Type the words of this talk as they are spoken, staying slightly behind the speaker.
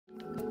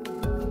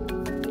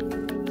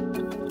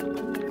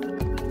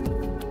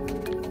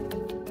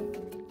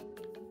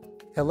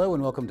Hello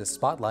and welcome to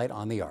Spotlight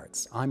on the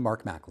Arts. I'm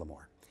Mark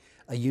McLemore.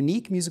 A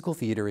unique musical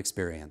theater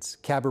experience,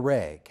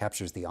 Cabaret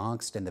captures the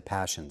angst and the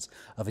passions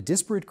of a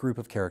disparate group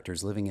of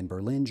characters living in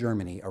Berlin,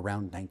 Germany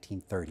around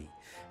 1930.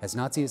 As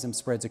Nazism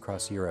spreads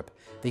across Europe,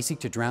 they seek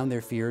to drown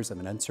their fears of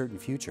an uncertain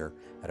future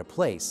at a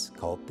place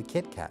called the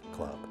Kit Kat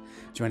Klub.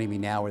 Joining me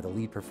now are the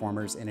lead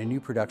performers in a new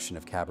production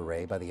of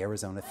Cabaret by the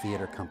Arizona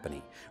Theater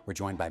Company. We're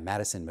joined by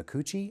Madison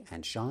Micucci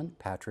and Sean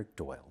Patrick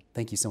Doyle.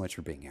 Thank you so much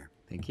for being here.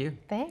 Thank you.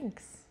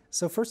 Thanks.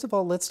 So first of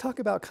all, let's talk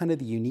about kind of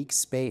the unique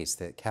space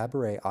that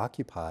Cabaret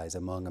occupies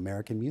among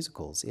American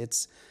musicals.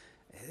 It's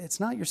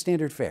not your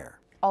standard fare.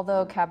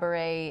 Although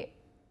Cabaret,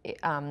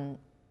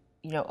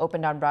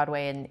 opened on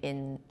Broadway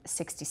in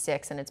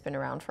 '66 and it's been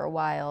around for a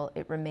while,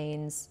 it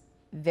remains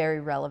very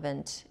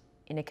relevant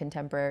in a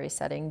contemporary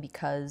setting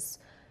because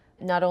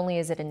not only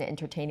is it an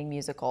entertaining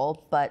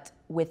musical, but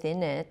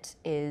within it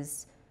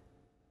is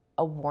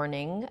a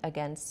warning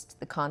against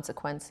the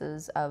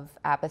consequences of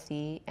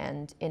apathy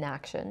and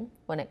inaction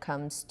when it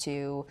comes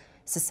to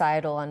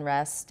societal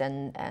unrest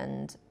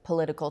and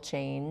political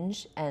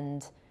change.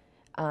 And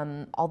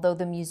although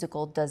the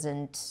musical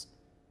doesn't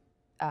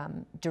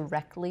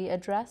directly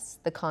address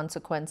the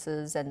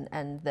consequences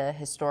and the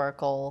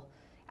historical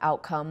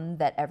outcome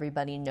that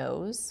everybody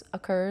knows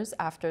occurs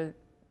after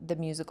the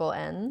musical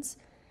ends,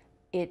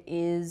 it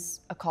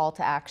is a call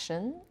to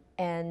action,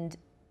 and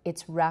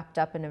it's wrapped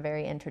up in a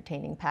very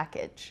entertaining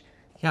package.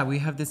 Yeah, we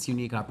have this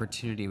unique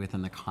opportunity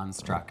within the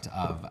construct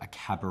of a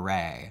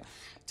cabaret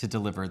to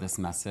deliver this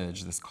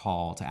message, this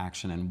call to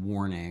action and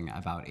warning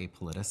about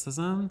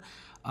apoliticism.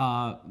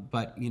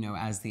 But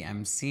as the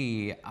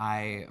MC,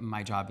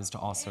 my job is to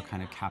also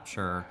kind of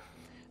capture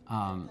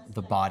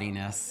the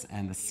bawdiness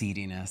and the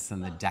seediness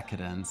and the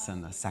decadence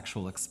and the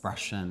sexual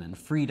expression and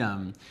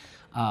freedom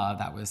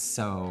that was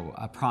so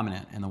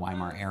prominent in the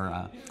Weimar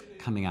era,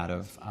 coming out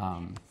of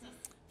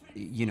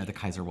the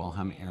Kaiser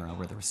Wilhelm era,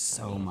 where there was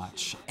so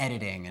much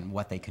editing and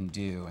what they can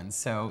do. And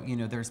so,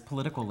 there's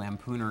political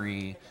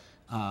lampoonery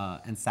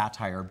and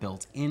satire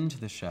built into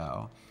the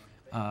show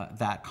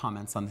that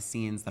comments on the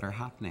scenes that are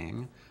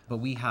happening. But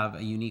we have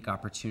a unique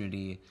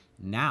opportunity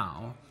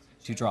now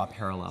to draw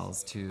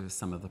parallels to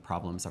some of the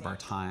problems of our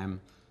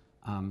time,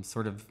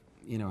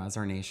 as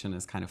our nation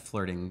is kind of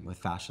flirting with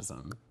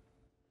fascism.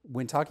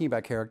 When talking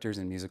about characters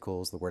in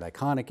musicals, the word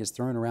iconic is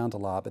thrown around a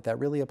lot, but that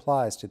really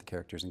applies to the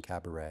characters in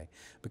Cabaret,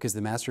 because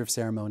the Master of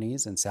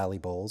Ceremonies and Sally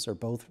Bowles are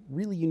both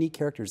really unique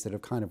characters that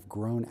have kind of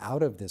grown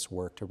out of this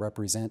work to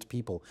represent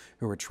people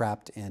who were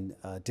trapped in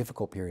a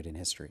difficult period in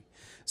history.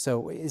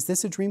 So is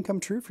this a dream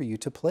come true for you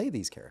to play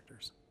these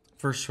characters?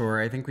 For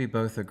sure. I think we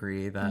both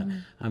agree that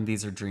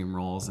these are dream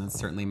roles, and it's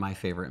certainly my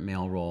favorite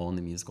male role in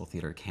the musical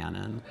theater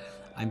canon.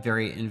 I'm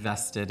very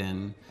invested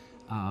in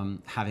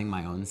having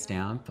my own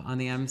stamp on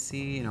the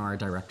MC. Our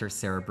director,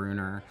 Sarah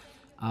Bruner,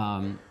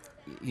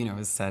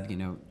 has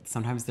said,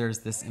 sometimes there's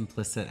this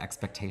implicit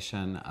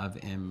expectation of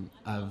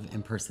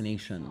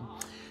impersonation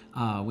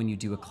when you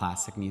do a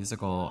classic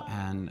musical,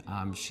 and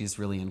she's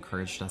really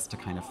encouraged us to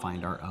kind of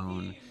find our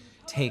own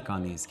take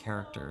on these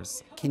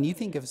characters. Can you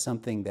think of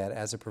something that,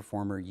 as a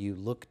performer, you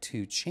look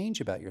to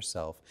change about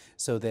yourself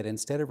so that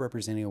instead of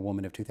representing a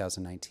woman of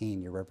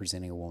 2019, you're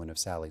representing a woman of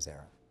Sally's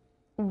era?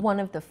 One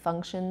of the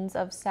functions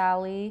of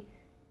Sally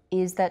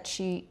is that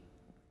she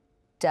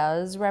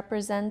does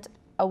represent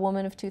a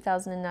woman of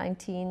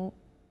 2019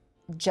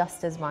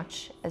 just as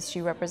much as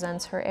she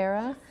represents her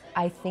era.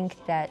 I think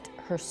that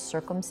her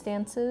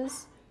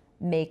circumstances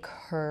make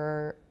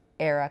her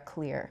era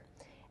clear.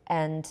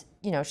 And,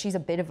 she's a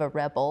bit of a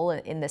rebel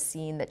in the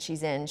scene that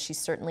she's in. She's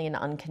certainly an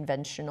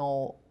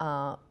unconventional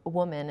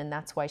woman, and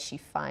that's why she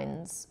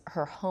finds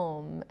her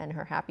home and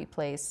her happy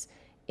place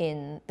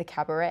in the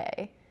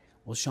cabaret.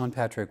 Well, Sean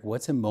Patrick,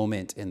 what's a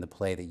moment in the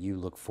play that you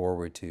look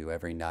forward to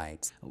every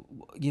night?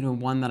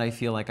 One that I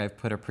feel like I've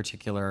put a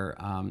particular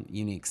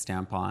unique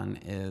stamp on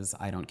is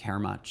I Don't Care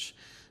Much,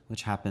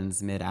 which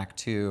happens mid-Act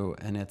 2,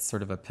 and it's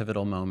sort of a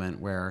pivotal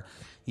moment where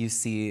you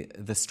see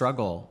the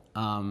struggle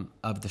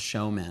of the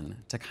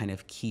showman to kind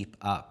of keep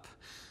up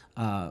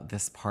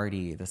this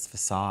party, this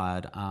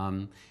facade,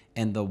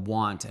 and the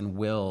want and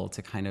will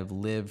to kind of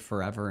live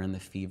forever in the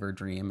fever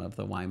dream of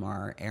the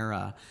Weimar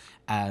era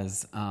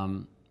as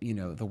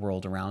the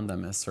world around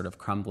them is sort of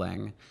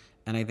crumbling.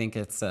 And I think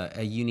it's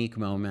a unique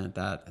moment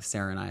that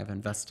Sarah and I have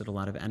invested a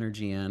lot of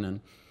energy in.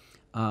 And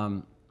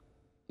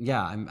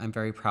I'm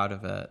very proud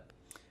of it.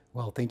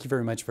 Well, thank you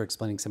very much for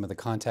explaining some of the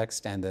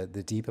context and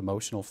the deep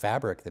emotional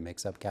fabric that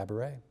makes up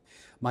Cabaret.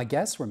 My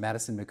guests were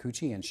Madison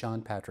Micucci and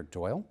Sean Patrick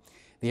Doyle.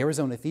 The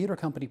Arizona Theater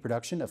Company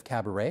production of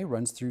Cabaret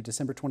runs through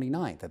December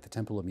 29th at the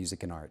Temple of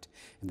Music and Art,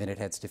 and then it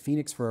heads to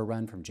Phoenix for a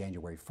run from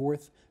January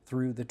 4th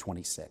through the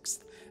 26th.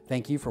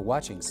 Thank you for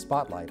watching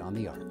Spotlight on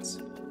the Arts.